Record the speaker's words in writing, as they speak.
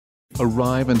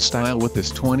Arrive in style with this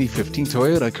 2015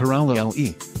 Toyota Corolla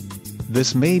LE.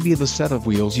 This may be the set of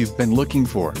wheels you've been looking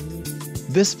for.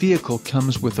 This vehicle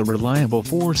comes with a reliable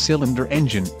 4-cylinder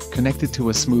engine, connected to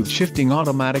a smooth shifting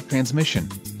automatic transmission.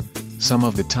 Some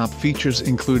of the top features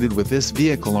included with this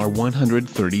vehicle are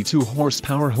 132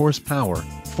 horsepower,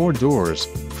 4 doors,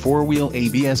 4-wheel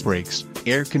ABS brakes,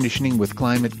 air conditioning with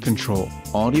climate control,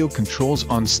 audio controls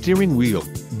on steering wheel,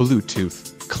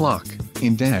 Bluetooth, clock,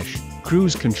 in-dash,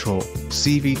 cruise control,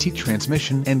 CVT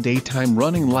transmission and daytime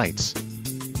running lights.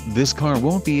 This car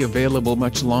won't be available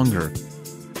much longer.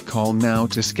 Call now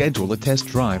to schedule a test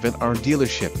drive at our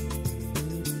dealership.